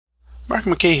Mark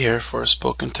McKay here for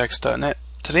Spokentext.net.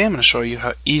 Today I'm going to show you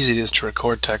how easy it is to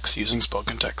record text using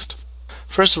Spokentext.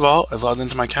 First of all, I've logged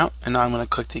into my account and now I'm going to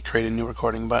click the Create a New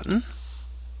Recording button.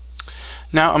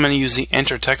 Now I'm going to use the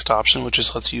Enter Text option, which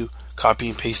just lets you copy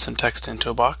and paste some text into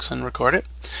a box and record it.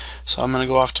 So I'm going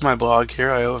to go off to my blog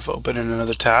here. I have opened in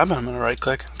another tab. I'm going to right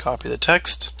click and copy the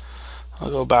text.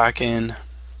 I'll go back in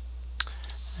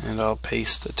and I'll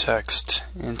paste the text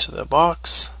into the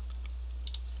box.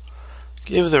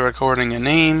 Give the recording a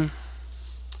name. I'm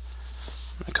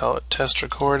going to call it test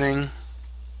recording.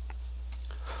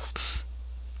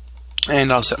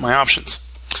 And I'll set my options.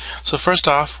 So first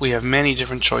off, we have many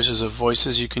different choices of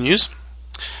voices you can use.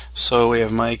 So we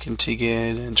have Mike and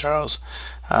Tegan and Charles,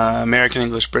 American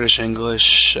English, British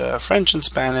English, French and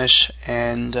Spanish,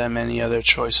 and many other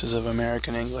choices of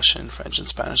American English and French and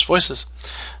Spanish voices.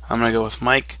 I'm going to go with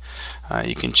Mike.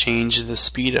 You can change the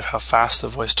speed of how fast the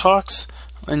voice talks,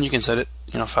 and you can set it,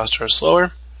 faster or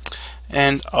slower.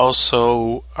 And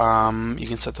also, you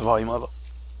can set the volume level.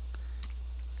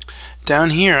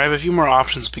 Down here I have a few more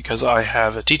options because I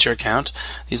have a teacher account.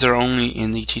 These are only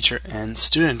in the teacher and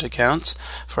student accounts.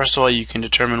 First of all, you can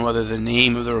determine whether the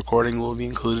name of the recording will be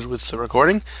included with the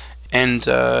recording and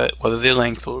whether the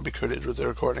length will be included with the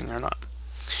recording or not.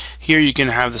 Here you can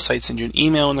have the site send you an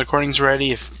email when the recording's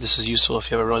ready, if this is useful if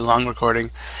you have a really long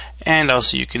recording, and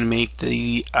also you can make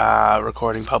the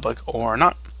recording public or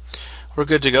not. We're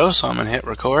good to go, so I'm going to hit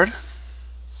record.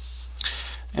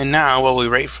 And now, while we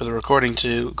wait for the recording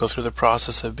to go through the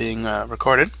process of being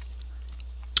recorded,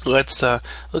 let's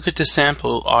look at the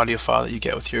sample audio file that you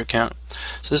get with your account.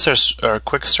 So this is our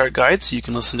quick start guide, so you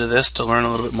can listen to this to learn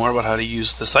a little bit more about how to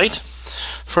use the site.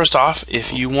 First off,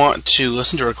 if you want to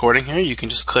listen to a recording here, you can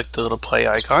just click the little play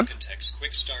icon. Spokentext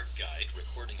quick start guide,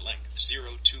 recording length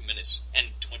 2 minutes and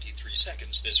 23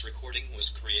 seconds. This recording was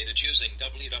created using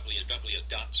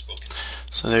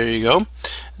www.spokentext. So there you go.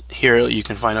 Here you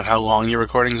can find out how long your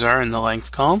recordings are in the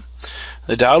length column.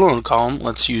 The download column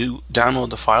lets you download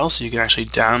the file, so you can actually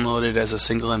download it as a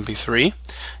single MP3.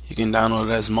 You can download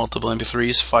it as multiple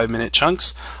MP3s, 5-minute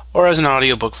chunks, or as an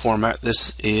audiobook format.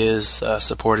 This is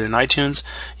supported in iTunes.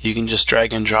 You can just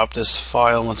drag and drop this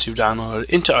file once you've downloaded it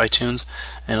into iTunes,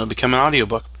 and it'll become an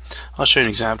audiobook. I'll show you an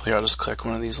example here. I'll just click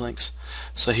one of these links.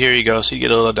 So here you go. So you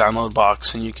get a little download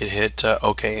box, and you could hit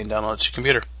OK and download it to your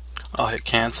computer. I'll hit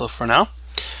cancel for now.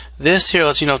 This here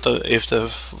lets you know if the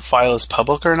file is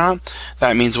public or not.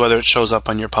 That means whether it shows up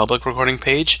on your public recording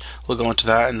page. We'll go into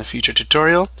that in a future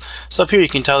tutorial. So up here you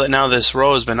can tell that now this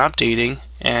row has been updating,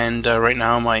 and right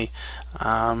now my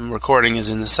recording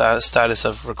is in the status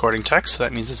of recording text. So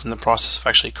that means it's in the process of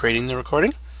actually creating the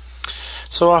recording.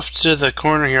 So off to the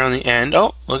corner here on the end,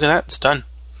 oh, look at that, it's done.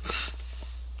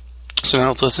 So now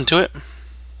let's listen to it.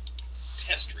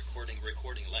 Test recording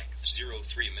length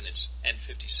 3 minutes and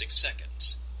 56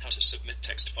 seconds. How to submit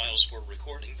text files for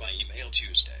recording by email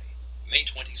Tuesday, May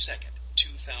 22nd,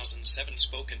 2007.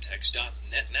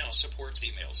 Spokentext.net now supports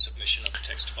email submission of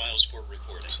text files for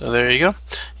recording. So there you go.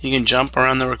 You can jump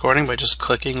around the recording by just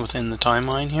clicking within the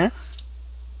timeline here.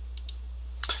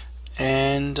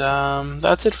 And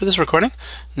that's it for this recording.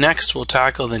 Next, we'll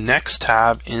tackle the next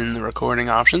tab in the recording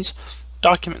options,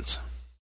 Documents.